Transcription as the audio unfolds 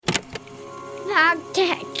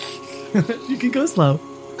podcast. You can go slow.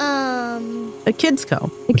 A Kids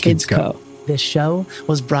Co. A Kids Co. This show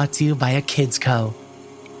was brought to you by a Kids Co.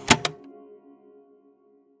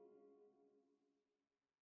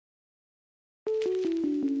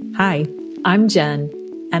 Hi, I'm Jen,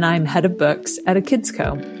 and I'm head of books at a Kids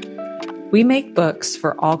Co. We make books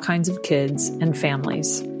for all kinds of kids and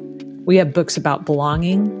families. We have books about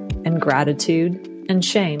belonging and gratitude and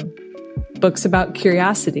shame, books about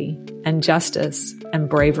curiosity and justice and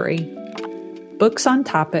bravery, books on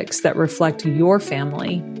topics that reflect your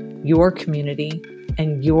family, your community,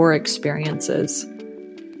 and your experiences.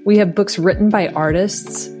 We have books written by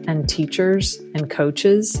artists and teachers and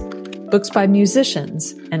coaches, books by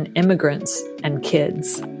musicians and immigrants and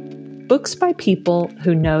kids, books by people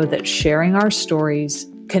who know that sharing our stories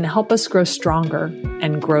can help us grow stronger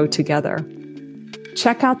and grow together.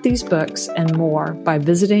 Check out these books and more by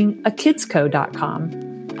visiting akidsco.com.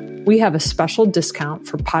 We have a special discount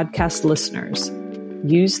for podcast listeners.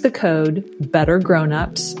 Use the code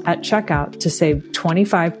BETTERGROWNUPS at checkout to save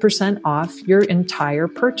 25% off your entire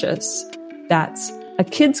purchase. That's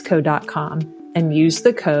akidsco.com and use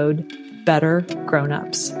the code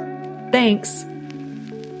BETTERGROWNUPS. Thanks.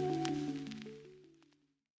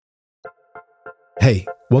 Hey,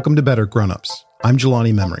 welcome to Better Grownups. I'm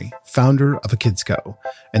Jelani Memory, founder of A Kids Co.,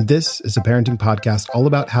 and this is a parenting podcast all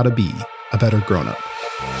about how to be a better grownup.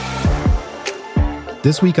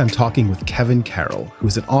 This week, I'm talking with Kevin Carroll, who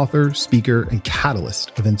is an author, speaker, and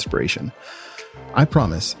catalyst of inspiration. I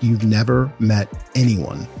promise you've never met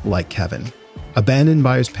anyone like Kevin. Abandoned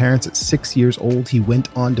by his parents at 6 years old, he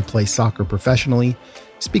went on to play soccer professionally,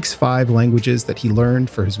 speaks 5 languages that he learned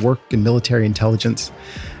for his work in military intelligence.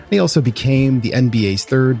 He also became the NBA's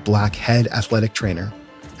 3rd black head athletic trainer,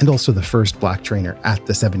 and also the first black trainer at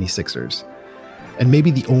the 76ers. And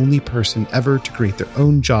maybe the only person ever to create their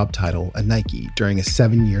own job title at Nike during a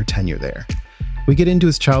 7-year tenure there. We get into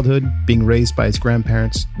his childhood, being raised by his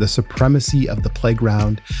grandparents, the supremacy of the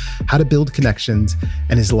playground, how to build connections,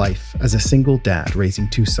 and his life as a single dad raising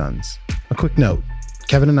 2 sons. A quick note,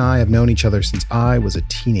 Kevin and I have known each other since I was a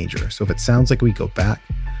teenager, so if it sounds like we go back,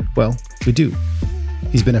 well, we do.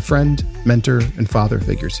 He's been a friend, mentor, and father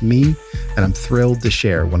figure to me, and I'm thrilled to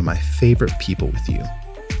share one of my favorite people with you.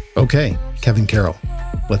 Okay, Kevin Carroll,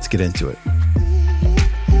 let's get into it.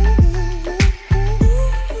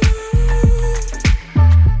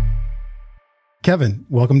 Kevin,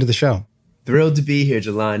 welcome to the show. Thrilled to be here,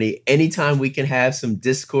 Jelani. Anytime we can have some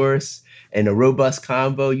discourse and a robust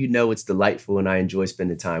combo, you know it's delightful, and I enjoy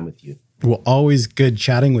spending time with you. Well, always good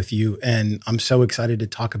chatting with you, and I'm so excited to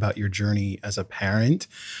talk about your journey as a parent.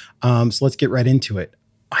 So let's get right into it.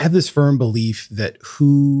 I have this firm belief that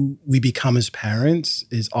who we become as parents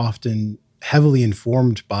is often heavily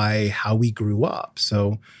informed by how we grew up.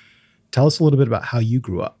 So tell us a little bit about how you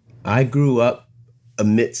grew up. I grew up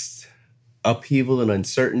amidst upheaval and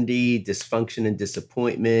uncertainty, dysfunction and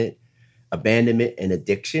disappointment, abandonment and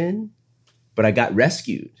addiction, but I got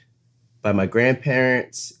rescued by my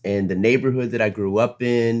grandparents and the neighborhood that I grew up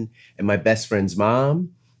in and my best friend's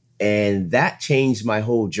mom. And that changed my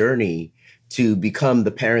whole journey to become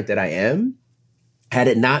the parent that I am. Had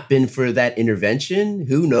it not been for that intervention,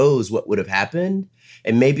 who knows what would have happened?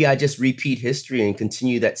 And maybe I just repeat history and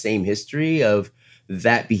continue that same history of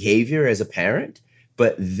that behavior as a parent.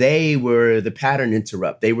 But they were the pattern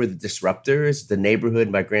interrupt. They were the disruptors, the neighborhood,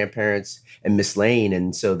 my grandparents, and Miss Lane.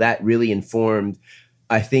 And so that really informed,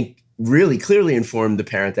 I think, really clearly informed the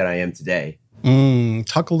parent that I am today.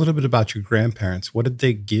 Talk a little bit about your grandparents. What did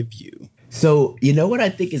they give you? So, you know what I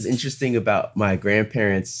think is interesting about my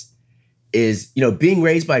grandparents is, being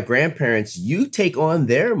raised by grandparents, you take on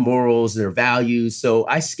their morals, their values. So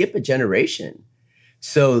I skip a generation.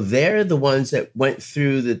 So they're the ones that went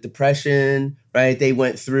through the Depression, right? They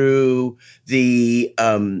went through the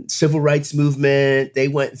civil rights movement. They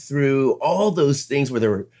went through all those things where they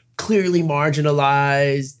were clearly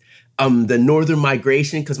marginalized. The northern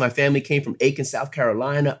migration, because my family came from Aiken, South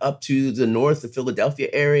Carolina, up to the north, the Philadelphia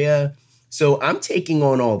area. So I'm taking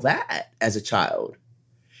on all that as a child.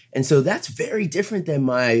 And so that's very different than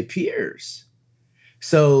my peers.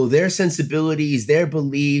 So their sensibilities, their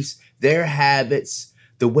beliefs, their habits,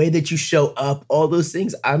 the way that you show up, all those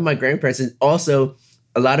things, I'm my grandparents. And also,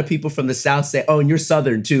 a lot of people from the South say, oh, and you're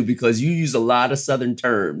Southern too, because you use a lot of Southern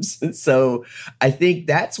terms. So I think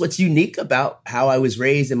that's what's unique about how I was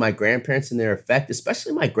raised and my grandparents and their effect,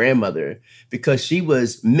 especially my grandmother, because she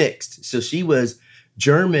was mixed. So she was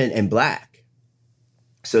German and Black.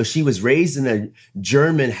 So she was raised in a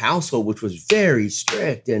German household, which was very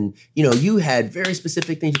strict. And, you had very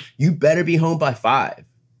specific things. You better be home by 5.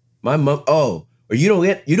 My mom, or you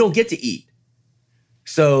don't get to eat.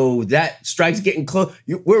 So that strike's getting close.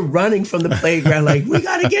 We're running from the playground like, we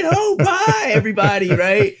got to get home. Bye, everybody,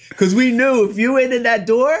 right? Because we knew if you went in that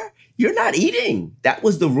door, you're not eating. That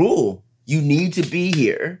was the rule. You need to be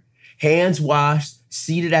here, hands washed,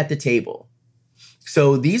 seated at the table.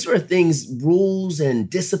 So these were things, rules and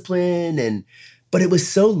discipline, but it was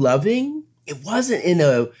so loving. It wasn't in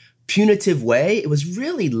a punitive way. It was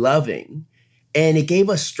really loving. And it gave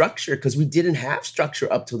us structure because we didn't have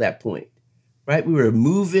structure up to that point. Right? We were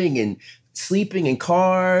moving and sleeping in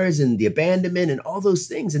cars and the abandonment and all those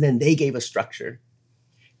things. And then they gave us structure.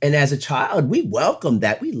 And as a child, we welcomed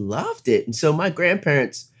that. We loved it. And so my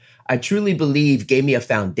grandparents, I truly believe, gave me a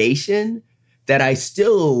foundation that I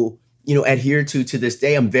still, adhere to this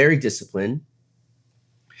day. I'm very disciplined.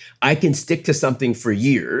 I can stick to something for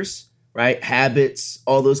years, right? Habits,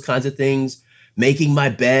 all those kinds of things, making my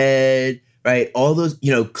bed, right? All those,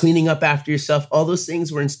 cleaning up after yourself, all those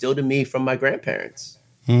things were instilled in me from my grandparents.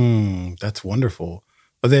 That's wonderful.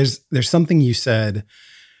 But there's something you said,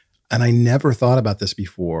 and I never thought about this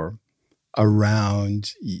before,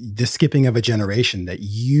 around the skipping of a generation, that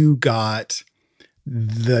you got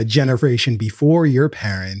the generation before your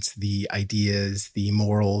parents, the ideas, the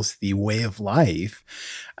morals, the way of life.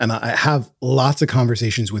 And I have lots of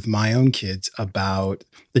conversations with my own kids about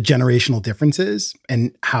the generational differences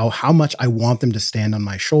and how much I want them to stand on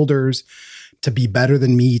my shoulders, to be better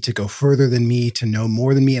than me, to go further than me, to know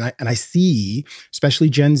more than me. And I see,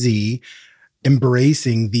 especially Gen Z,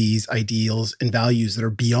 embracing these ideals and values that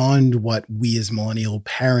are beyond what we as millennial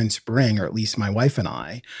parents bring, or at least my wife and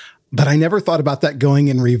I. But I never thought about that going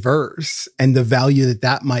in reverse and the value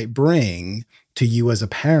that might bring to you as a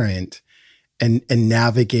parent and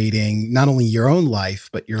navigating not only your own life,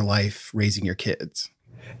 but your life raising your kids.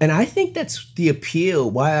 And I think that's the appeal,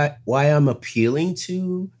 why I'm appealing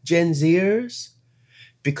to Gen Zers,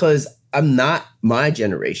 because I'm not my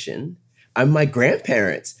generation. I'm my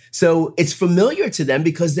grandparents. So it's familiar to them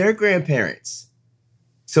because they're grandparents.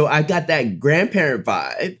 So I got that grandparent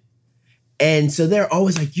vibe. And so they're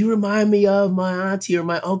always like, you remind me of my auntie or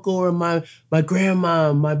my uncle or my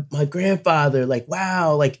grandma, my grandfather. Like,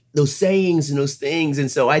 wow, like those sayings and those things. And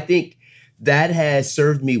so I think that has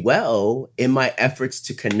served me well in my efforts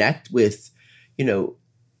to connect with,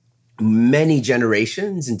 many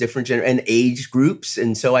generations and different and age groups.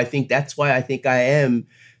 And so I think that's why I think I am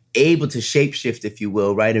able to shapeshift, if you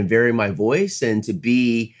will, right, and vary my voice and to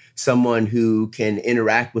be someone who can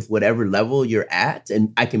interact with whatever level you're at,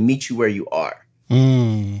 and I can meet you where you are.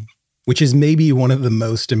 Which is maybe one of the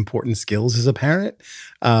most important skills as a parent.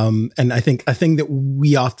 And I think a thing that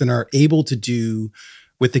we often are able to do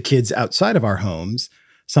with the kids outside of our homes,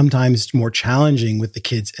 sometimes more challenging with the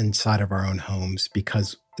kids inside of our own homes,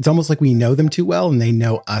 because it's almost like we know them too well and they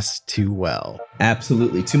know us too well.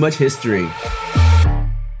 Absolutely. Too much history.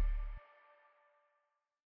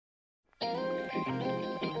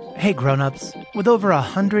 Hey grown-ups, with over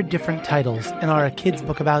 100 different titles in our A Kid's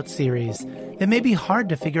Book About series, it may be hard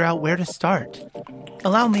to figure out where to start.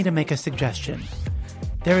 Allow me to make a suggestion.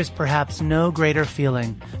 There is perhaps no greater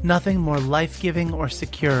feeling, nothing more life-giving or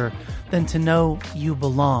secure than to know you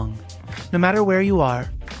belong. No matter where you are,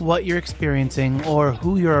 what you're experiencing, or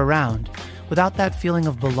who you're around, without that feeling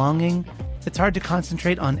of belonging, it's hard to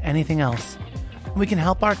concentrate on anything else. We can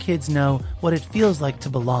help our kids know what it feels like to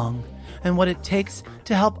belong, and what it takes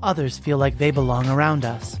to help others feel like they belong around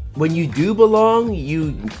us. When you do belong,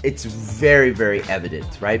 it's very, very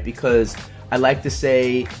evident, right? Because I like to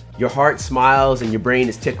say your heart smiles and your brain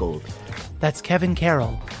is tickled. That's Kevin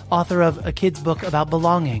Carroll, author of A Kid's Book About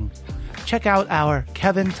Belonging. Check out our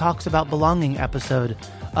Kevin Talks About Belonging episode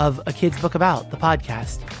of A Kid's Book About, the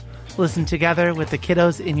podcast. Listen together with the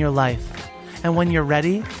kiddos in your life. And when you're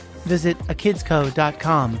ready, visit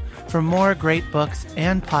akidsco.com for more great books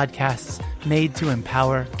and podcasts made to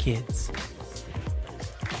empower kids.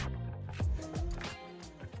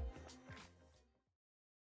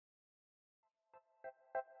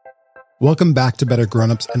 Welcome back to Better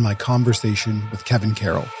Grownups and my conversation with Kevin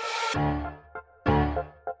Carroll.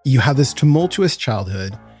 You have this tumultuous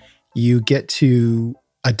childhood. You get to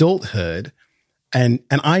adulthood, and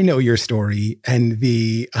I know your story and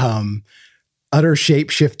the utter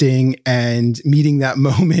shape-shifting and meeting that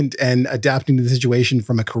moment and adapting to the situation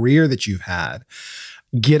from a career that you've had.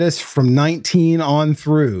 Get us from 19 on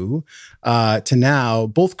through to now,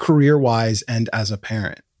 both career-wise and as a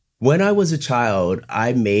parent. When I was a child,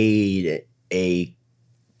 I made a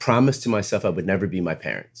promise to myself I would never be my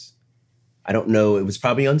parents. I don't know, it was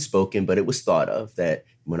probably unspoken, but it was thought of that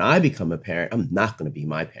when I become a parent, I'm not going to be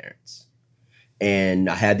my parents. And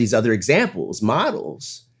I had these other examples,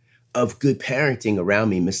 models of good parenting around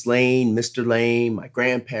me. Miss Lane, Mr. Lane, my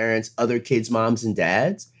grandparents, other kids' moms and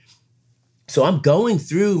dads. So I'm going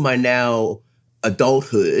through my now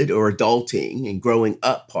adulthood or adulting and growing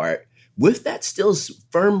up part with that still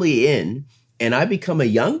firmly in, and I become a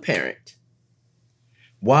young parent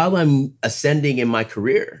while I'm ascending in my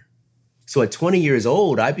career. So at 20 years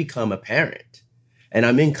old, I become a parent and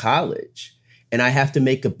I'm in college and I have to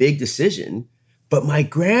make a big decision, but my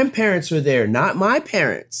grandparents are there, not my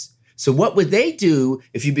parents. So what would they do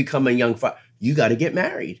if you become a young father? You got to get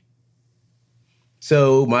married.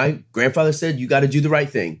 So my grandfather said, you got to do the right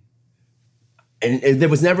thing. And there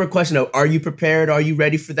was never a question of, are you prepared? Are you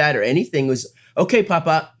ready for that? Or anything. It was, okay,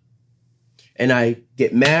 Papa. And I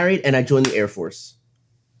get married and I join the Air Force.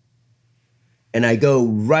 And I go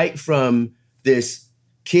right from this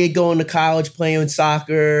kid going to college, playing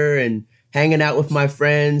soccer and hanging out with my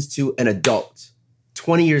friends to an adult,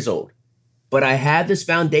 20 years old. But I had this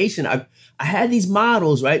foundation. I had these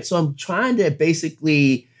models, right? So I'm trying to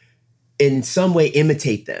basically, in some way,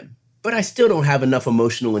 imitate them. But I still don't have enough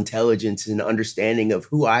emotional intelligence and understanding of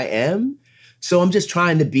who I am. So I'm just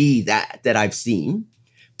trying to be that I've seen.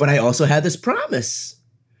 But I also have this promise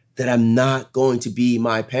that I'm not going to be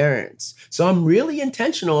my parents. So I'm really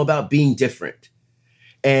intentional about being different.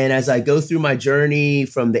 And as I go through my journey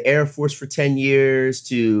from the Air Force for 10 years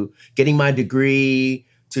to getting my degree,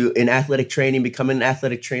 to in athletic training, becoming an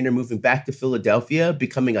athletic trainer, moving back to Philadelphia,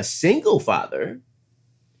 becoming a single father,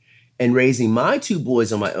 and raising my two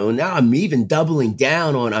boys on my own, now I'm even doubling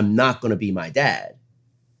down on I'm not going to be my dad.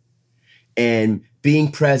 And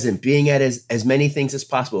being present, being at as many things as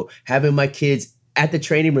possible, having my kids at the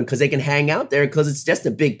training room because they can hang out there because it's just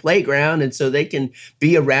a big playground. And so they can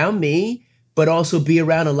be around me, but also be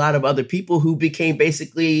around a lot of other people who became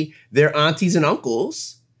basically their aunties and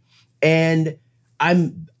uncles. And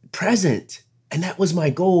I'm present. And that was my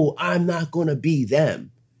goal. I'm not going to be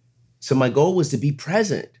them. So my goal was to be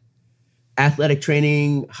present. Athletic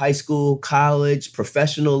training, high school, college,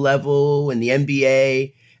 professional level, and the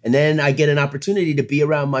NBA. And then I get an opportunity to be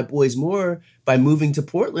around my boys more by moving to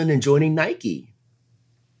Portland and joining Nike.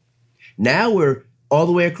 Now we're all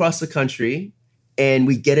the way across the country and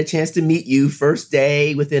we get a chance to meet you first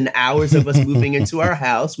day within hours of us moving into our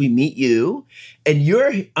house. We meet you and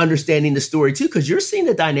you're understanding the story too, because you're seeing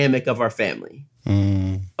the dynamic of our family.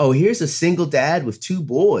 Oh, here's a single dad with two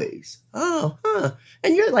boys. Oh, huh.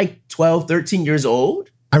 And you're like 12, 13 years old.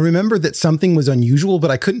 I remember that something was unusual, but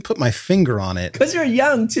I couldn't put my finger on it. Because you're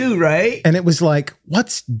young too, right? And it was like,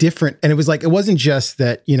 what's different? And it was like, it wasn't just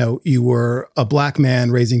that, you were a black man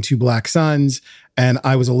raising two black sons and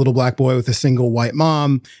I was a little black boy with a single white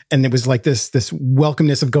mom. And it was like this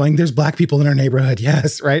welcomeness of going, there's black people in our neighborhood.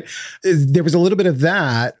 Yes, right? There was a little bit of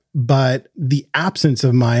that, but the absence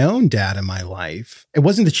of my own dad in my life, it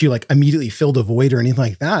wasn't that you like immediately filled a void or anything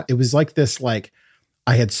like that. It was like this, like,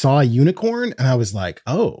 I had saw a unicorn and I was like,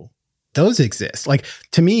 oh, those exist. Like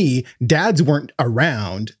to me, dads weren't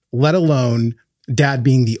around, let alone dad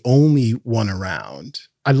being the only one around.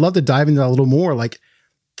 I'd love to dive into that a little more. Like,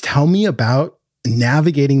 tell me about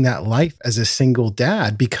navigating that life as a single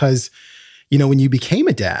dad, because, when you became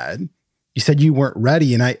a dad, you said you weren't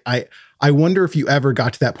ready. And I wonder if you ever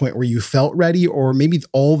got to that point where you felt ready, or maybe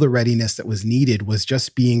all the readiness that was needed was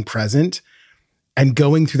just being present and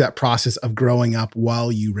going through that process of growing up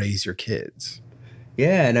while you raise your kids.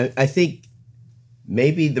 Yeah. And I think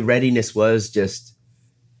maybe the readiness was just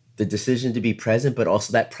the decision to be present, but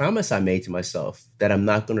also that promise I made to myself that I'm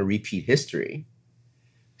not going to repeat history.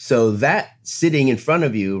 So that sitting in front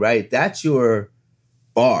of you, right, that's your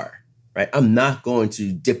bar, right? I'm not going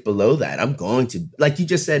to dip below that. I'm going to, like you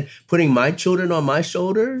just said, putting my children on my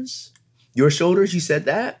shoulders, your shoulders, you said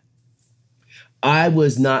that. I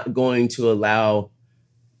was not going to allow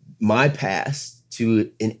my past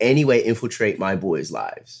to in any way infiltrate my boys'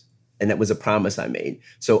 lives. And that was a promise I made.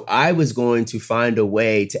 So I was going to find a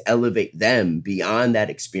way to elevate them beyond that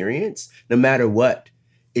experience, no matter what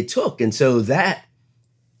it took. And so that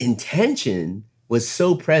intention was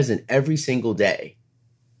so present every single day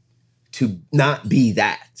to not be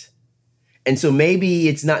that. And so maybe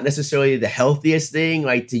it's not necessarily the healthiest thing,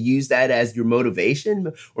 like to use that as your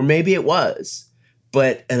motivation, or maybe it was.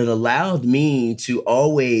 But it allowed me to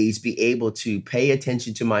always be able to pay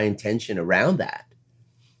attention to my intention around that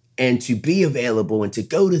and to be available and to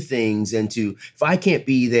go to things and to, if I can't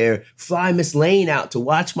be there, fly Miss Lane out to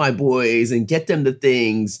watch my boys and get them the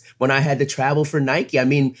things when I had to travel for Nike. I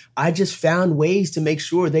mean, I just found ways to make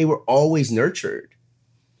sure they were always nurtured.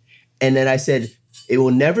 And then I said, it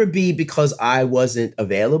will never be because I wasn't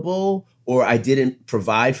available or I didn't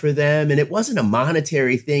provide for them. And it wasn't a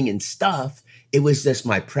monetary thing and stuff. It was just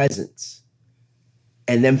my presence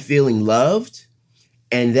and them feeling loved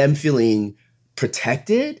and them feeling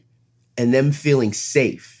protected and them feeling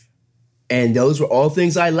safe. And those were all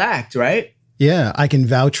things I lacked, right? Yeah, I can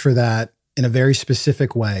vouch for that in a very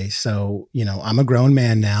specific way. So, I'm a grown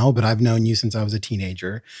man now, but I've known you since I was a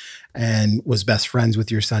teenager and was best friends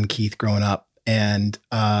with your son, Keith, growing up. And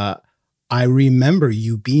I remember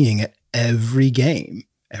you being at every game,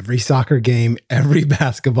 every soccer game, every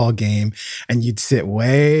basketball game, and you'd sit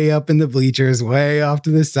way up in the bleachers, way off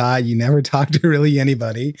to the side. You never talked to really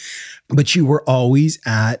anybody, but you were always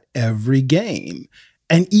at every game.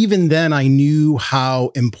 And even then, I knew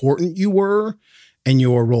how important you were and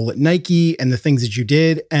your role at Nike and the things that you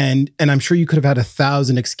did. And I'm sure you could have had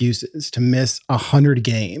 1,000 excuses to miss 100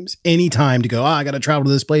 games, any time to go, I got to travel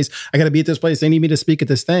to this place. I got to be at this place. They need me to speak at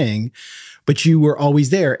this thing. But you were always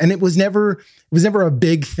there. And it was never a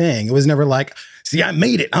big thing. It was never like, see, I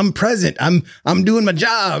made it. I'm present. I'm doing my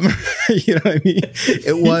job. You know what I mean?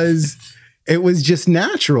 It was just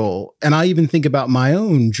natural. And I even think about my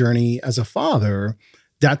own journey as a father.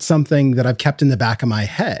 That's something that I've kept in the back of my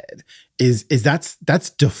head is that's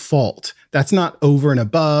default. That's not over and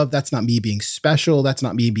above. That's not me being special. That's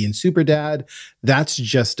not me being super dad. That's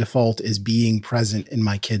just default, is being present in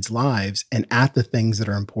my kids' lives and at the things that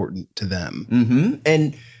are important to them. Mm-hmm.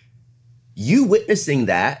 And you witnessing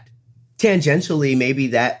that tangentially, maybe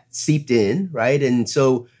that seeped in, right? And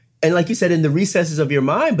so, and like you said, in the recesses of your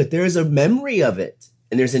mind, but there's a memory of it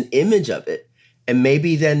and there's an image of it. And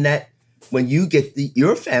maybe then that when you get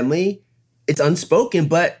your family, it's unspoken,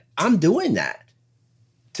 but I'm doing that.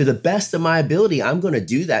 To the best of my ability, I'm going to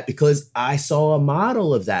do that because I saw a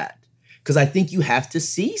model of that. Because I think you have to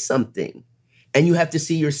see something and you have to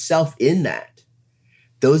see yourself in that.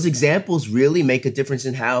 Those examples really make a difference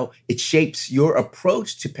in how it shapes your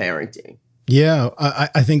approach to parenting. Yeah,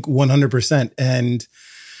 I think 100%. And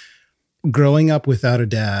growing up without a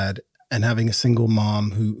dad and having a single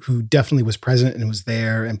mom who definitely was present and was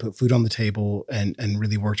there and put food on the table and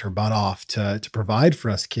really worked her butt off to provide for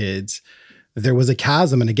us kids, there was a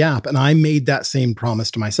chasm and a gap. And I made that same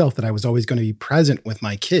promise to myself that I was always going to be present with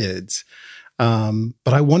my kids.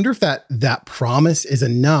 But I wonder if that promise is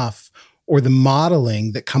enough, or the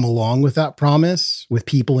modeling that come along with that promise with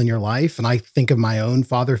people in your life. And I think of my own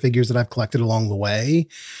father figures that I've collected along the way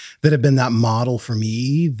that have been that model for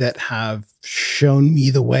me, that have shown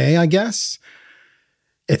me the way, I guess.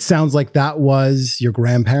 It sounds like that was your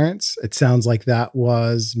grandparents. It sounds like that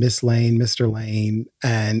was Miss Lane, Mr. Lane,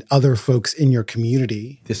 and other folks in your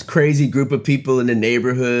community. This crazy group of people in the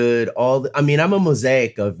neighborhood. I'm a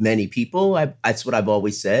mosaic of many people. That's what I've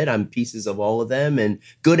always said. I'm pieces of all of them, and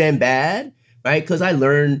good and bad, right? Because I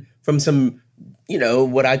learned from some,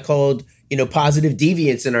 what I called, positive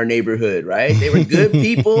deviants in our neighborhood, right? They were good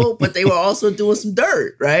people, but they were also doing some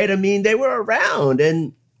dirt, right? I mean, they were around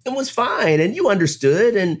and it was fine. And you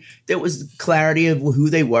understood, and there was clarity of who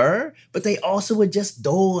they were, but they also would just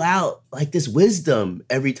dole out like this wisdom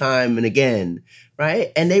every time and again,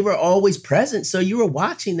 right? And they were always present. So you were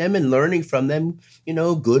watching them and learning from them,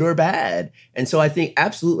 good or bad. And so I think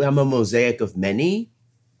absolutely I'm a mosaic of many,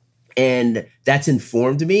 and that's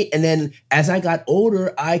informed me. And then as I got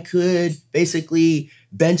older, I could basically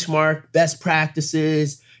benchmark best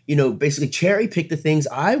practices, basically cherry pick the things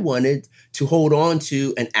I wanted to hold on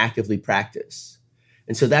to and actively practice.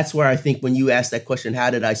 And so that's where I think when you ask that question, how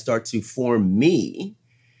did I start to form me?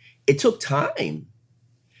 It took time.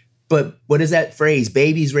 But what is that phrase?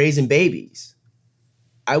 Babies raising babies.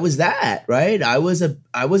 I was that, right? I was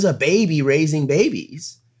a baby raising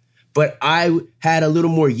babies. But I had a little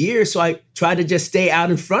more years, so I tried to just stay out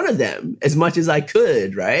in front of them as much as I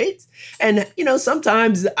could, right? And,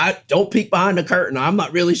 sometimes I don't peek behind the curtain. I'm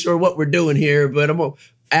not really sure what we're doing here, but I'm going to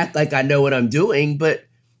act like I know what I'm doing. But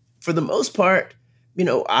for the most part,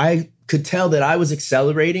 I could tell that I was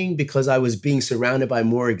accelerating because I was being surrounded by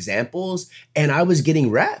more examples, and I was getting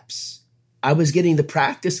reps. I was getting the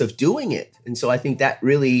practice of doing it. And so I think that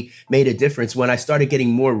really made a difference when I started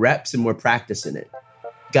getting more reps and more practice in it.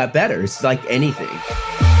 Got better. It's like anything.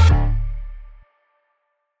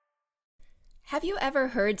 Have you ever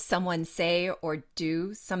heard someone say or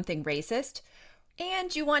do something racist,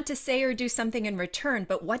 and you want to say or do something in return,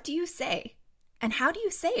 but what do you say? And how do you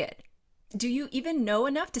say it? Do you even know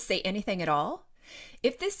enough to say anything at all?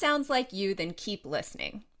 If this sounds like you, then keep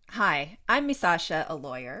listening. Hi, I'm Misasha, a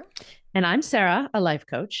lawyer. And I'm Sarah, a life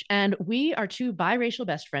coach. And we are two biracial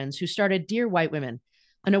best friends who started Dear White Women,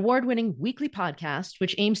 an award-winning weekly podcast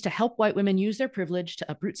which aims to help white women use their privilege to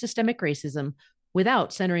uproot systemic racism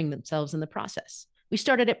without centering themselves in the process. We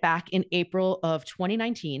started it back in April of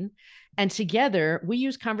 2019. And together, we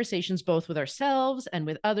use conversations both with ourselves and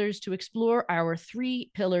with others to explore our 3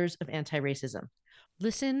 pillars of anti-racism: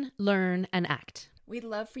 listen, learn, and act. We'd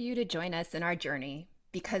love for you to join us in our journey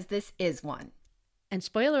because this is one. And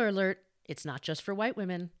spoiler alert, it's not just for white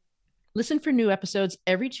women. Listen for new episodes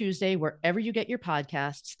every Tuesday wherever you get your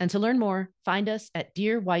podcasts. And to learn more, find us at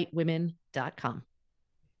dearwhitewomen.com.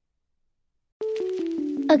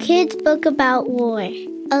 A kid's book about war.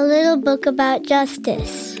 A little book about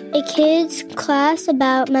justice. A kid's class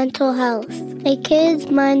about mental health. A kid's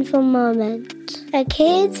mindful moment. A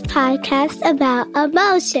kid's podcast about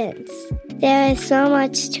emotions. There is so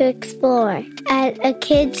much to explore at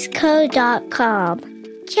akidsco.com.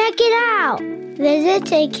 Check it out! Visit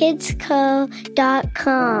akidsco.com.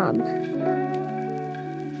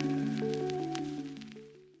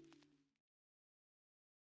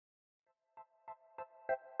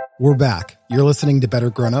 We're back. You're listening to Better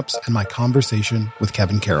Grown-Ups and my conversation with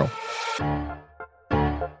Kevin Carroll. I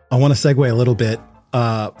want to segue a little bit.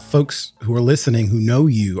 Folks who are listening who know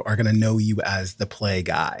you are going to know you as the play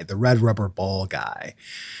guy, the red rubber ball guy.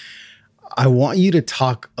 I want you to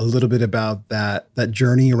talk a little bit about that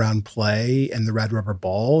journey around play and the red rubber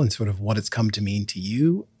ball and sort of what it's come to mean to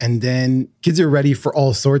you. And then kids are ready for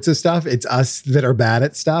all sorts of stuff. It's us that are bad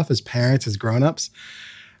at stuff as parents, as grown-ups.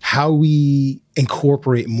 How we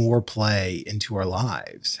incorporate more play into our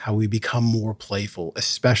lives, how we become more playful,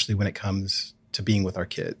 especially when it comes to being with our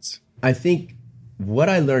kids. I think what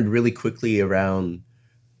I learned really quickly around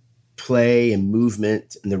play and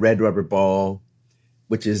movement and the red rubber ball,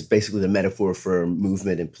 which is basically the metaphor for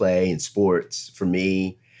movement and play and sports for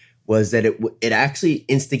me, was that it actually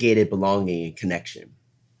instigated belonging and connection,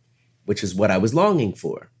 which is what I was longing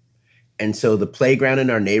for. And so the playground in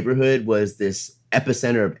our neighborhood was this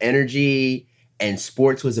epicenter of energy, and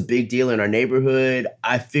sports was a big deal in our neighborhood.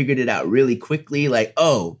 I figured it out really quickly, like,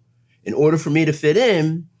 oh, in order for me to fit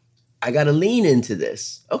in, I got to lean into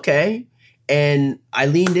this. Okay. And I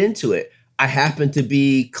leaned into it. I happened to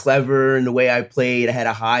be clever in the way I played. I had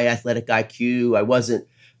a high athletic IQ. I wasn't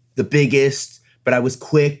the biggest, but I was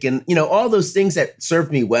quick and, all those things that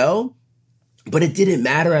served me well. But it didn't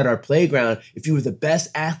matter at our playground if you were the best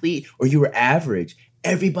athlete or you were average.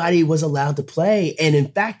 Everybody was allowed to play. And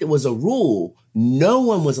in fact, it was a rule. No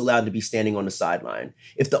one was allowed to be standing on the sideline.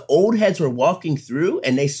 If the old heads were walking through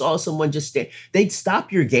and they saw someone just stand, they'd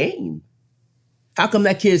stop your game. How come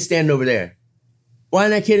that kid's standing over there? Why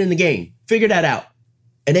isn't that kid in the game? Figure that out.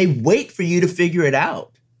 And they wait for you to figure it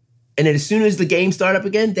out. And then as soon as the game started up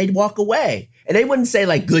again, they'd walk away. And they wouldn't say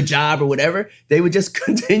like, good job or whatever. They would just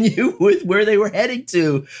continue with where they were heading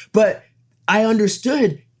to. But I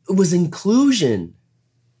understood it was inclusion.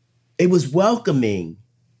 It was welcoming.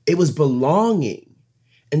 It was belonging.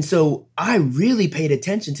 And so I really paid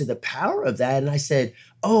attention to the power of that. And I said,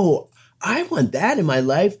 oh, I want that in my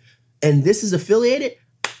life. And this is affiliated.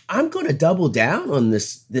 I'm going to double down on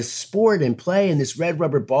this sport and play and this red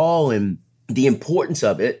rubber ball and the importance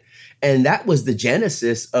of it. And that was the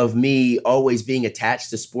genesis of me always being attached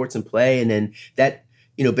to sports and play. And then that,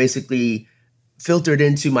 basically filtered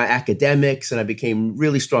into my academics, and I became a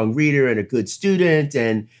really strong reader and a good student.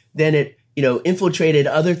 And then it, infiltrated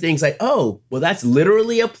other things like, oh, well, that's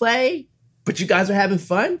literally a play, but you guys are having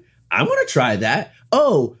fun. I want to try that.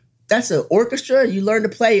 Oh, that's an orchestra. You learn to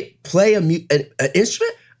play an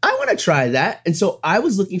instrument. I want to try that. And so I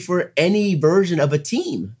was looking for any version of a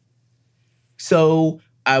team. So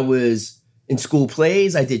I was in school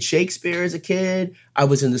plays. I did Shakespeare as a kid. I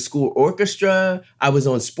was in the school orchestra. I was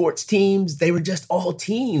on sports teams. They were just all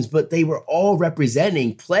teams, but they were all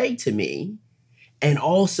representing play to me, and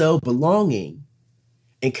also belonging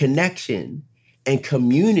and connection and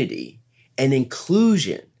community and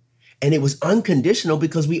inclusion. And it was unconditional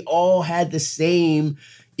because we all had the same,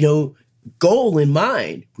 goal in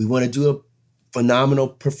mind. We want to do a phenomenal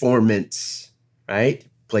performance, right?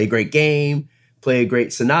 Play a great game, play a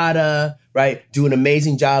great sonata, right? Do an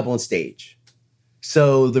amazing job on stage.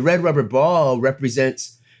 So the red rubber ball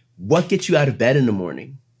represents what gets you out of bed in the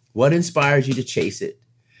morning, what inspires you to chase it,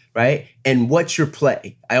 right? And what's your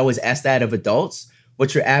play? I always ask that of adults.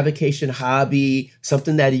 What's your avocation, hobby,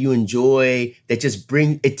 something that you enjoy that just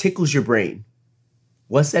it tickles your brain?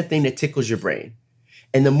 What's that thing that tickles your brain?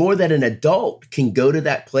 And the more that an adult can go to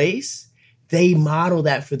that place, they model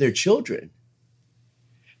that for their children.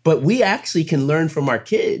 But we actually can learn from our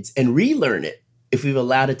kids and relearn it if we've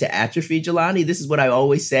allowed it to atrophy, Jelani. This is what I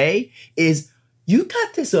always say is you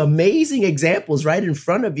got this amazing examples right in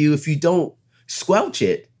front of you if you don't squelch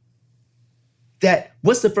it. That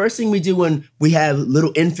what's the first thing we do when we have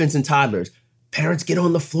little infants and toddlers? Parents get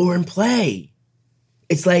on the floor and play.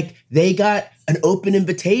 It's like they got an open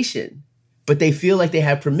invitation, but they feel like they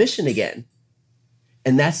have permission again.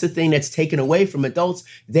 And that's the thing that's taken away from adults.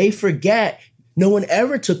 They forget no one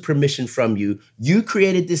ever took permission from you. You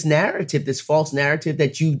created this narrative, this false narrative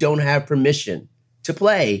that you don't have permission to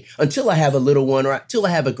play until I have a little one or until I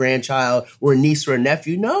have a grandchild or a niece or a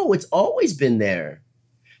nephew. No, it's always been there.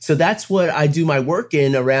 So that's what I do my work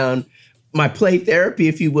in around my play therapy,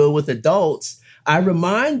 if you will, with adults. I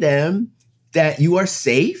remind them that you are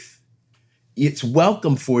safe, it's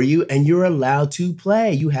welcome for you, and you're allowed to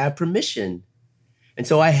play. You have permission. And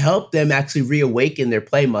so I help them actually reawaken their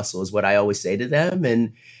play muscle is what I always say to them.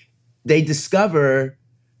 And they discover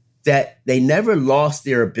that they never lost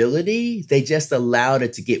their ability. They just allowed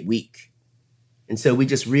it to get weak. And so we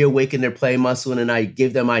just reawaken their play muscle, and then I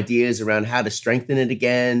give them ideas around how to strengthen it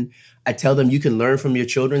again. I tell them you can learn from your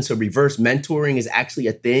children. So reverse mentoring is actually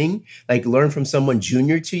a thing. Like learn from someone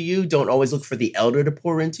junior to you. Don't always look for the elder to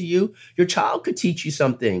pour into you. Your child could teach you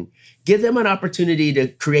something. Give them an opportunity to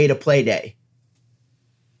create a play day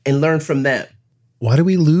and learn from them. Why do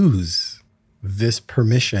we lose this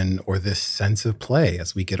permission or this sense of play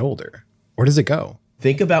as we get older? Where does it go?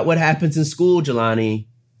 Think about what happens in school, Jelani.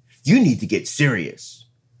 You need to get serious.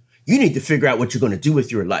 You need to figure out what you're going to do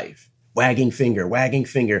with your life. Wagging finger, wagging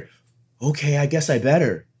finger. Okay, I guess I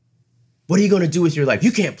better. What are you going to do with your life?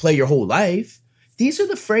 You can't play your whole life. These are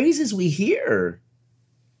the phrases we hear.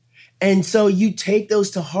 And so you take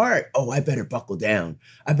those to heart. Oh, I better buckle down.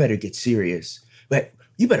 I better get serious. But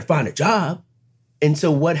you better find a job. And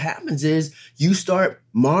so what happens is you start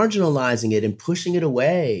marginalizing it and pushing it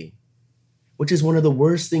away, which is one of the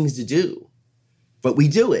worst things to do. But we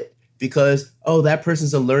do it because, oh, that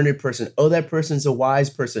person's a learned person. Oh, that person's a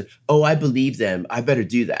wise person. Oh, I believe them. I better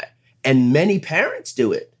do that. And many parents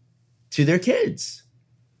do it to their kids.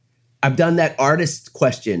 I've done that artist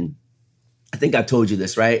question. I think I've told you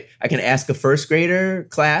this, right? I can ask a first grader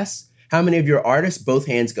class, how many of your artists? Both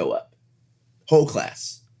hands go up. Whole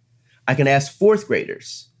class. I can ask fourth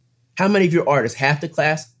graders, how many of your artists? Half the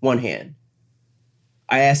class, one hand.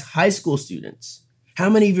 I ask high school students, how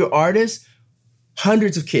many of your artists?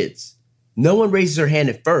 Hundreds of kids. No one raises their hand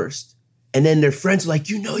at first. And then their friends are like,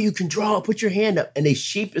 you know you can draw, put your hand up. And they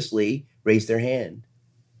sheepishly raise their hand.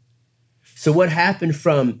 So what happened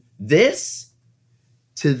from this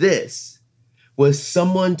to this was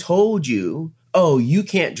someone told you, oh, you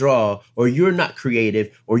can't draw, or you're not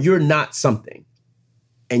creative, or you're not something.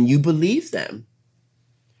 And you believe them.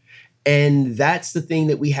 And that's the thing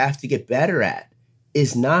that we have to get better at,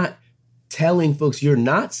 is not telling folks you're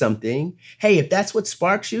not something. Hey, if that's what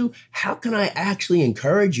sparks you, how can I actually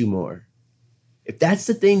encourage you more? If that's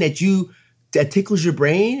the thing that tickles your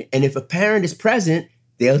brain, and if a parent is present,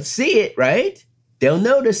 they'll see it, right? They'll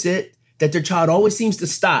notice it, that their child always seems to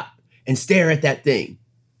stop and stare at that thing.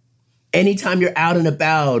 Anytime you're out and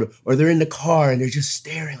about or they're in the car and they're just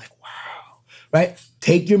staring like, wow, right?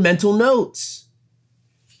 Take your mental notes.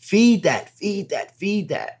 Feed that, feed that, feed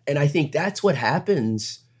that. And I think that's what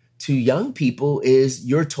happens to young people is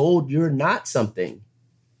you're told you're not something.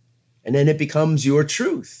 And then it becomes your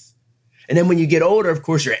truth. And then when you get older, of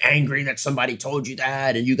course, you're angry that somebody told you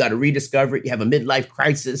that and you got to rediscover it. You have a midlife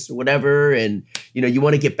crisis or whatever. And, you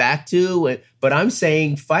want to get back to it. But I'm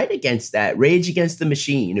saying fight against that. Rage against the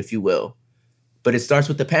machine, if you will. But it starts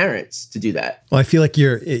with the parents to do that. Well, I feel like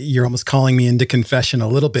you're almost calling me into confession a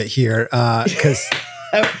little bit here because...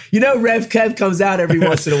 Rev Kev comes out every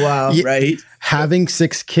once in a while, right? Having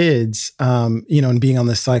 6 kids, and being on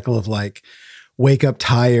this cycle of like, wake up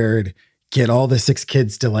tired, get all the 6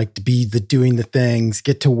 kids to be doing the things,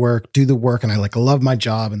 get to work, do the work. And I love my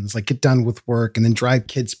job and it's get done with work and then drive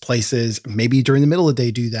kids places. Maybe during the middle of the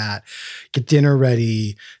day, do that, get dinner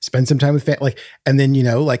ready, spend some time with family. And then,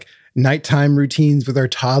 nighttime routines with our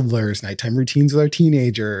toddlers, nighttime routines with our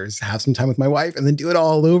teenagers, have some time with my wife, and then do it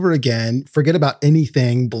all over again. Forget about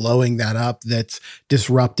anything blowing that up that's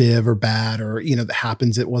disruptive or bad or, that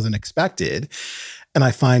happens that wasn't expected. And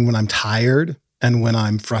I find when I'm tired and when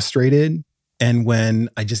I'm frustrated and when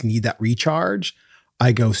I just need that recharge,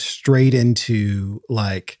 I go straight into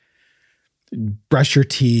brush your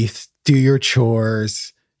teeth, do your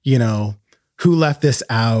chores, who left this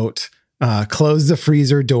out, close the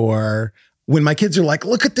freezer door. When my kids are like,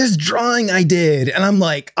 look at this drawing I did. And I'm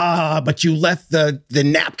like, but you left the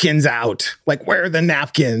napkins out. Where are the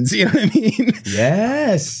napkins? You know what I mean?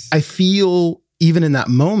 Yes. I feel even in that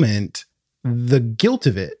moment, the guilt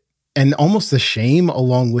of it and almost the shame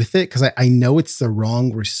along with it. Cause I know it's the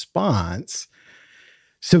wrong response.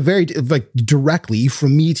 So very directly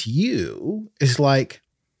from me to you is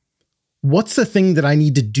what's the thing that I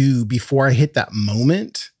need to do before I hit that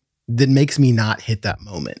moment that makes me not hit that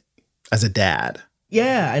moment as a dad?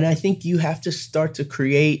 Yeah, and I think you have to start to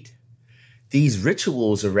create these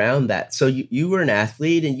rituals around that. So you were an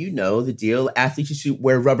athlete and you know the deal. Athletes used to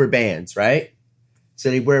wear rubber bands, right?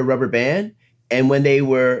 So they wear a rubber band. And when they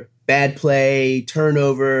were bad play,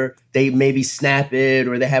 turnover, they maybe snap it,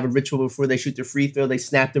 or they have a ritual before they shoot their free throw. They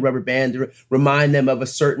snap the rubber band to remind them of a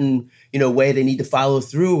certain, way they need to follow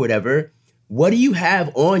through or whatever. What do you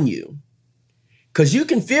have on you? Because you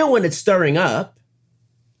can feel when it's stirring up.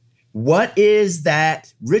 What is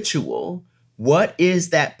that ritual? What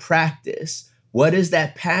is that practice? What is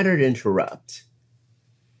that pattern interrupt?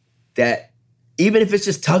 That even if it's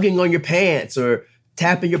just tugging on your pants or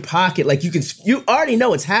tapping your pocket, like you already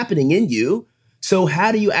know it's happening in you. So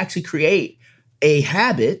how do you actually create a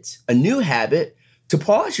habit, a new habit, to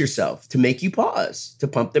pause yourself, to make you pause, to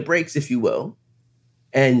pump the brakes, if you will,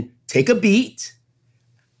 and take a beat?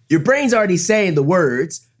 Your brain's already saying the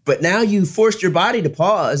words, but now you forced your body to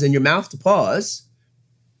pause and your mouth to pause.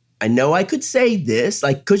 I know I could say this,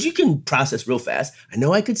 because you can process real fast. I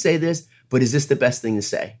know I could say this, but is this the best thing to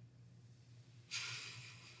say?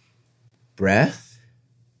 Breath.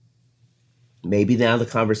 Maybe now the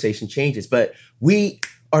conversation changes, but we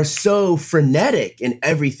are so frenetic in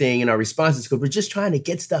everything in our responses because we're just trying to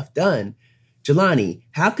get stuff done. Jelani,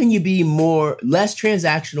 how can you be less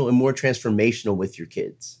transactional and more transformational with your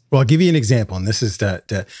kids? Well, I'll give you an example, and this is not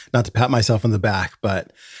to pat myself on the back,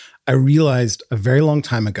 but I realized a very long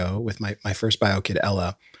time ago with my first bio kid,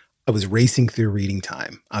 Ella, I was racing through reading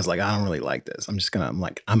time. I was like, I don't really like this. I'm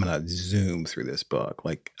going to zoom through this book.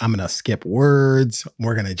 I'm going to skip words.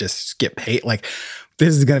 We're going to just skip page.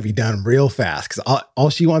 This is going to be done real fast because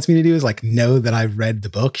all she wants me to do is know that I've read the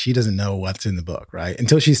book. She doesn't know what's in the book, right?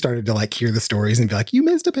 Until she started to hear the stories and be like, you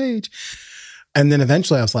missed a page. And then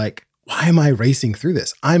eventually I was like, why am I racing through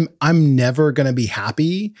this? I'm never going to be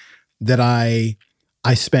happy that I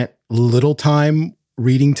spent little time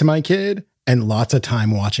reading to my kid and lots of time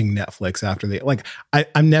watching Netflix after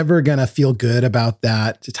I'm never going to feel good about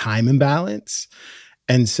that time imbalance.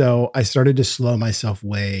 And so I started to slow myself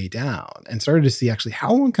way down and started to see actually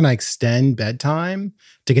how long can I extend bedtime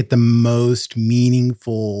to get the most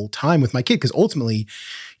meaningful time with my kid? Because ultimately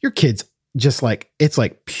your kid's just it's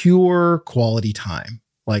pure quality time.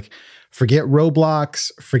 Forget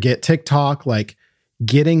Roblox, forget TikTok,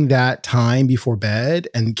 getting that time before bed,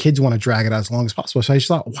 and kids want to drag it out as long as possible. So I just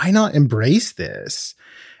thought, why not embrace this?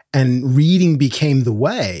 And reading became the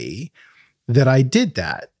way that I did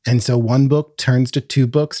that. And so one book turns to 2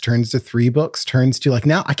 books, turns to 3 books, turns to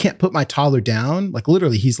now I can't put my toddler down.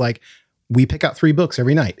 Literally, he's we pick out 3 books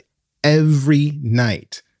every night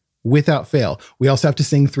without fail. We also have to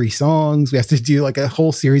sing 3 songs. We have to do a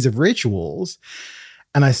whole series of rituals.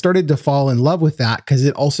 And I started to fall in love with that because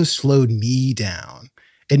it also slowed me down.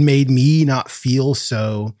 It made me not feel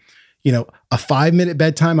so, a 5-minute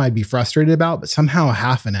bedtime I'd be frustrated about, but somehow a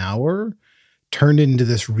half an hour turned into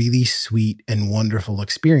this really sweet and wonderful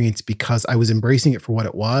experience because I was embracing it for what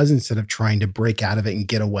it was instead of trying to break out of it and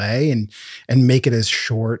get away and make it as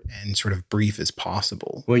short and sort of brief as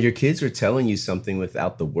possible. Well, your kids are telling you something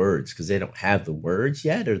without the words because they don't have the words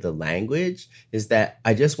yet or the language, is that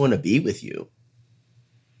I just want to be with you.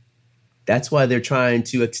 That's why they're trying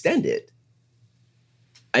to extend it.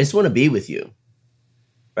 I just want to be with you,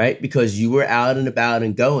 right? Because you were out and about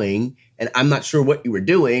and going, and I'm not sure what you were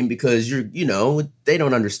doing because they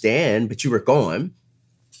don't understand, but you were gone.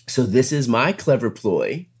 So this is my clever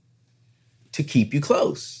ploy to keep you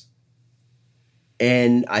close.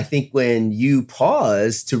 And I think when you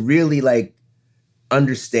pause to really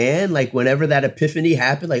understand, whenever that epiphany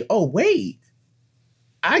happened, oh, wait,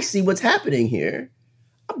 I see what's happening here.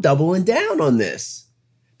 I'm doubling down on this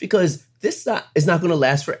because this is not going to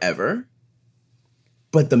last forever,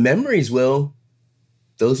 but the memories will.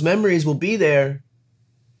 Those memories will be there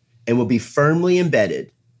and will be firmly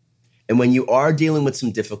embedded. And when you are dealing with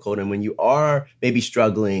some difficulty and when you are maybe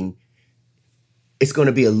struggling, it's going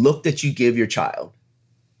to be a look that you give your child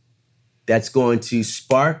that's going to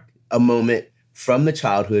spark a moment from the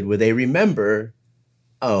childhood where they remember,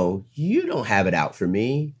 oh, you don't have it out for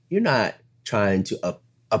me. You're not trying to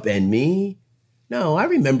upend me. No, I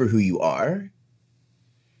remember who you are.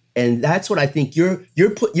 And that's what I think you're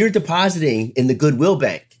depositing in the goodwill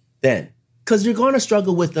bank then, because you're going to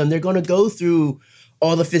struggle with them. They're going to go through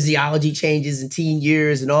all the physiology changes in teen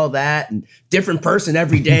years and all that, and different person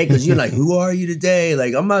every day because you're who are you today?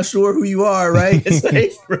 I'm not sure who you are, right?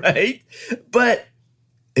 It's right? But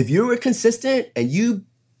if you were consistent and you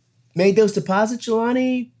made those deposits,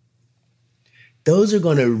 Jelani, those are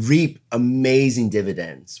going to reap amazing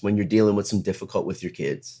dividends when you're dealing with some difficult with your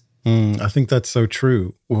kids. I think that's so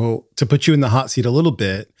true. Well, to put you in the hot seat a little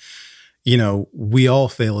bit, we all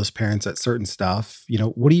fail as parents at certain stuff.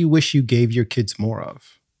 What do you wish you gave your kids more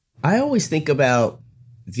of? I always think about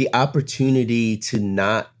the opportunity to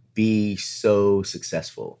not be so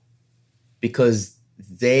successful because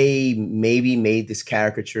they maybe made this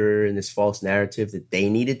caricature and this false narrative that they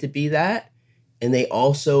needed to be that. And they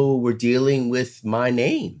also were dealing with my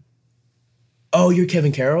name. Oh, you're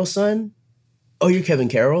Kevin Carroll's son? Oh, you're Kevin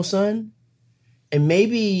Carroll's son? And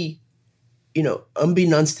maybe,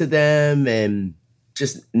 unbeknownst to them and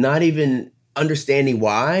just not even understanding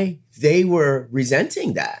why, they were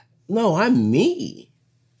resenting that. No, I'm me.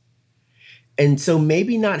 And so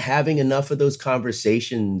maybe not having enough of those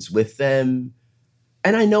conversations with them.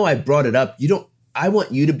 And I know I brought it up. I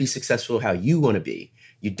want you to be successful how you want to be.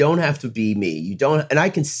 You don't have to be me. And I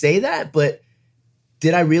can say that, but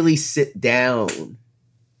did I really sit down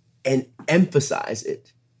and emphasize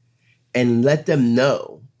it and let them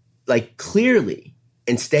know, like clearly,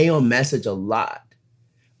 and stay on message a lot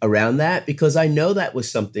around that? Because I know that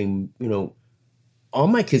was something, all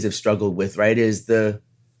my kids have struggled with, right? Is the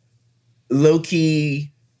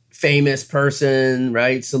low-key famous person,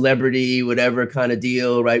 right? Celebrity, whatever kind of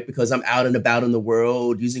deal, right? Because I'm out and about in the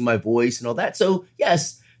world using my voice and all that. So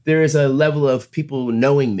yes, there is a level of people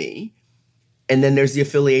knowing me. And then there's the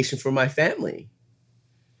affiliation for my family.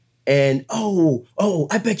 And,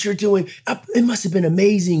 I bet it must have been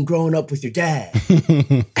amazing growing up with your dad.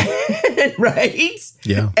 Right?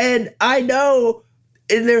 Yeah. And I know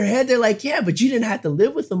in their head, they're like, yeah, but you didn't have to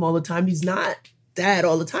live with him all the time. He's not dad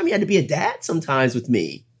all the time. He had to be a dad sometimes with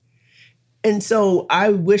me. And so I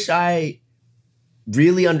wish I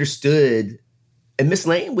really understood, and Miss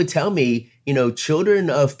Lane would tell me, children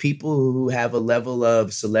of people who have a level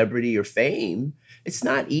of celebrity or fame, it's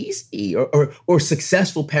not easy, or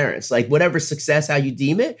successful parents, like whatever success, how you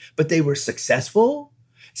deem it, but they were successful.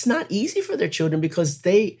 It's not easy for their children because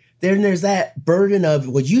there's that burden of,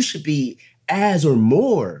 well, you should be as or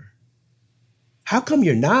more. How come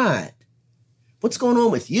you're not? What's going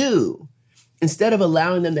on with you? Instead of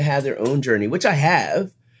allowing them to have their own journey, which I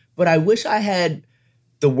have, but I wish I had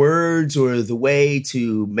the words or the way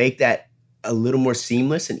to make that a little more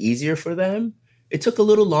seamless and easier for them. It took a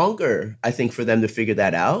little longer, I think, for them to figure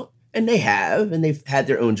that out. And they have, and they've had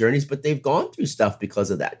their own journeys, but they've gone through stuff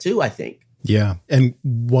because of that too, I think. Yeah. And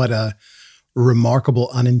what a remarkable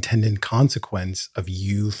unintended consequence of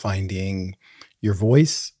you finding your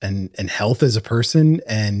voice and health as a person,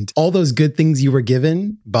 and all those good things you were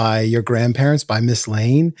given by your grandparents, by Miss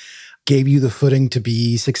Lane, gave you the footing to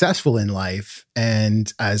be successful in life.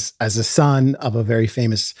 And as a son of a very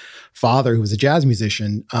famous father who was a jazz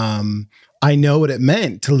musician, I know what it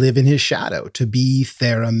meant to live in his shadow, to be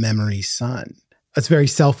Thera Memory's son. That's very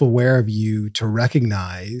self-aware of you to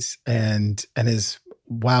recognize, and is,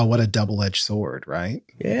 wow, what a double-edged sword, right?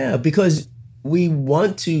 Yeah, because we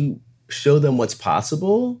want to show them what's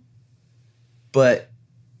possible, but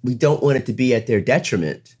we don't want it to be at their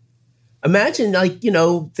detriment. Imagine,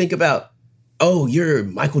 think about, oh, you're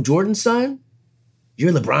Michael Jordan's son?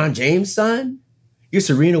 You're LeBron James' son? You're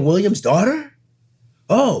Serena Williams' daughter?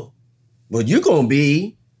 Oh, well, you're going to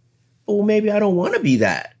be, well, maybe I don't want to be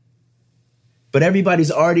that. But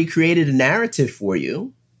everybody's already created a narrative for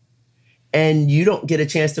you, and you don't get a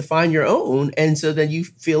chance to find your own. And so then you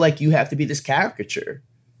feel like you have to be this caricature,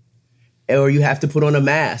 or you have to put on a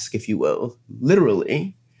mask, if you will,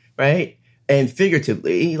 literally, right? And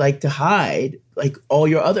figuratively, like to hide like all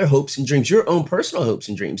your other hopes and dreams, your own personal hopes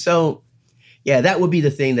and dreams. So yeah, that would be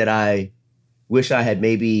the thing that I wish I had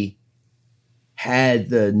maybe had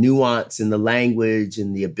the nuance and the language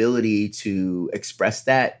and the ability to express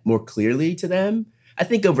that more clearly to them. I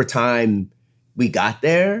think over time we got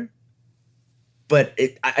there, but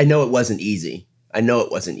I know it wasn't easy.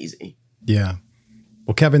 Yeah.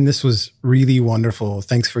 Well, Kevin, this was really wonderful.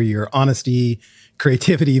 Thanks for your honesty,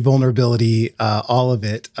 creativity, vulnerability, all of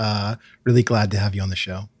it. Really glad to have you on the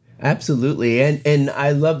show. Absolutely. And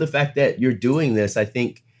I love the fact that you're doing this. I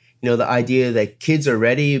think, the idea that kids are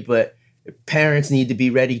ready, but parents need to be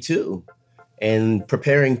ready too. And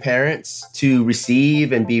preparing parents to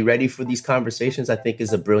receive and be ready for these conversations, I think,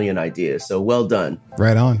 is a brilliant idea. So well done.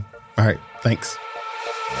 Right on. All right. Thanks.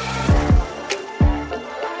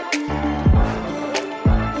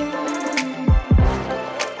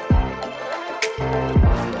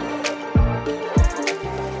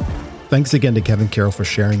 Thanks again to Kevin Carroll for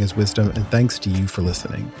sharing his wisdom, and thanks to you for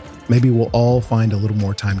listening. Maybe we'll all find a little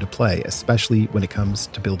more time to play, especially when it comes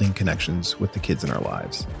to building connections with the kids in our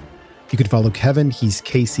lives. You can follow Kevin. He's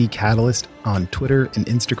KC Catalyst on Twitter and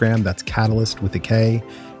Instagram. That's Catalyst with a K.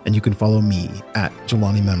 and you can follow me at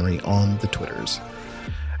Jelani Memory on the Twitters.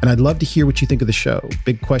 And I'd love to hear what you think of the show,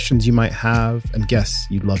 big questions you might have, and guests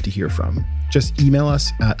you'd love to hear from. Just email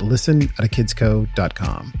us at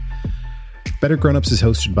listen@akidsco.com. Better Grown-Ups is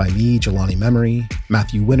hosted by me, Jelani Memory.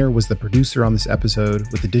 Matthew Winter was the producer on this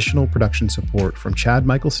episode, with additional production support from Chad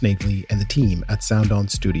Michael Snavely and the team at Sound On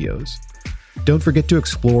Studios. Don't forget to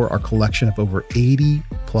explore our collection of over 80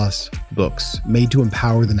 plus books made to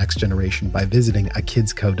empower the next generation by visiting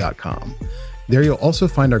akidsco.com. There you'll also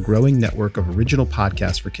find our growing network of original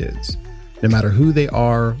podcasts for kids. No matter who they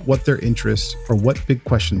are, what their interests, or what big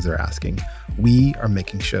questions they're asking, we are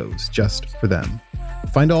making shows just for them.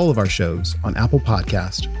 Find all of our shows on Apple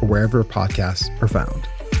Podcasts or wherever podcasts are found.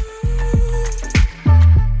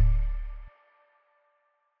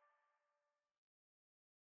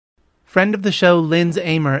 Friend of the show, Linz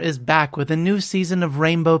Amer, is back with a new season of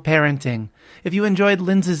Rainbow Parenting. If you enjoyed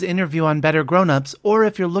Linz's interview on Better Grown-Ups, or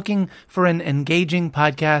if you're looking for an engaging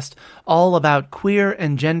podcast all about queer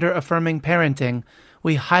and gender-affirming parenting,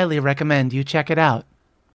 we highly recommend you check it out.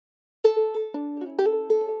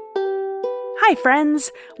 Hi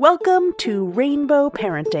friends, welcome to Rainbow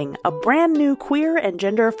Parenting, a brand new queer and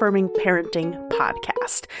gender-affirming parenting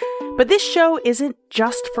podcast. But this show isn't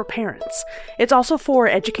just for parents. It's also for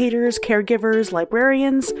educators, caregivers,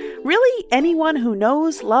 librarians, really anyone who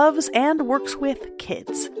knows, loves, and works with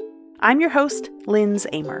kids. I'm your host, Linz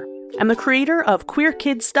Amer. I'm the creator of Queer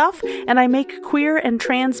Kid Stuff, and I make queer and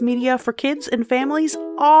trans media for kids and families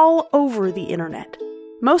all over the internet.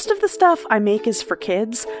 Most of the stuff I make is for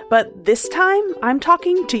kids, but this time I'm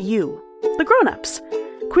talking to you, the grown-ups.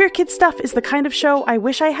 Queer Kid Stuff is the kind of show I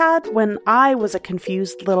wish I had when I was a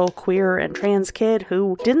confused little queer and trans kid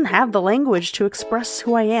who didn't have the language to express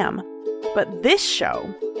who I am. But this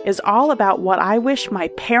show is all about what I wish my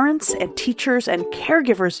parents and teachers and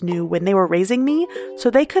caregivers knew when they were raising me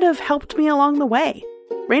so they could have helped me along the way.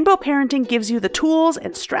 Rainbow Parenting gives you the tools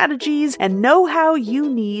and strategies and know-how you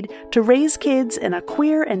need to raise kids in a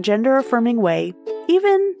queer and gender-affirming way,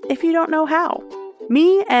 even if you don't know how.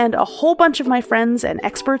 Me and a whole bunch of my friends and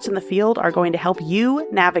experts in the field are going to help you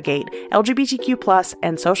navigate LGBTQ+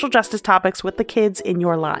 and social justice topics with the kids in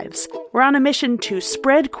your lives. We're on a mission to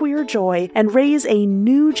spread queer joy and raise a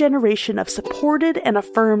new generation of supported and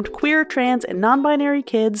affirmed queer, trans, and non-binary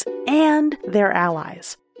kids and their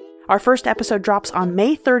allies. Our first episode drops on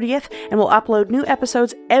May 30th, and we'll upload new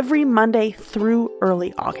episodes every Monday through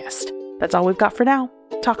early August. That's all we've got for now.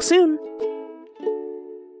 Talk soon!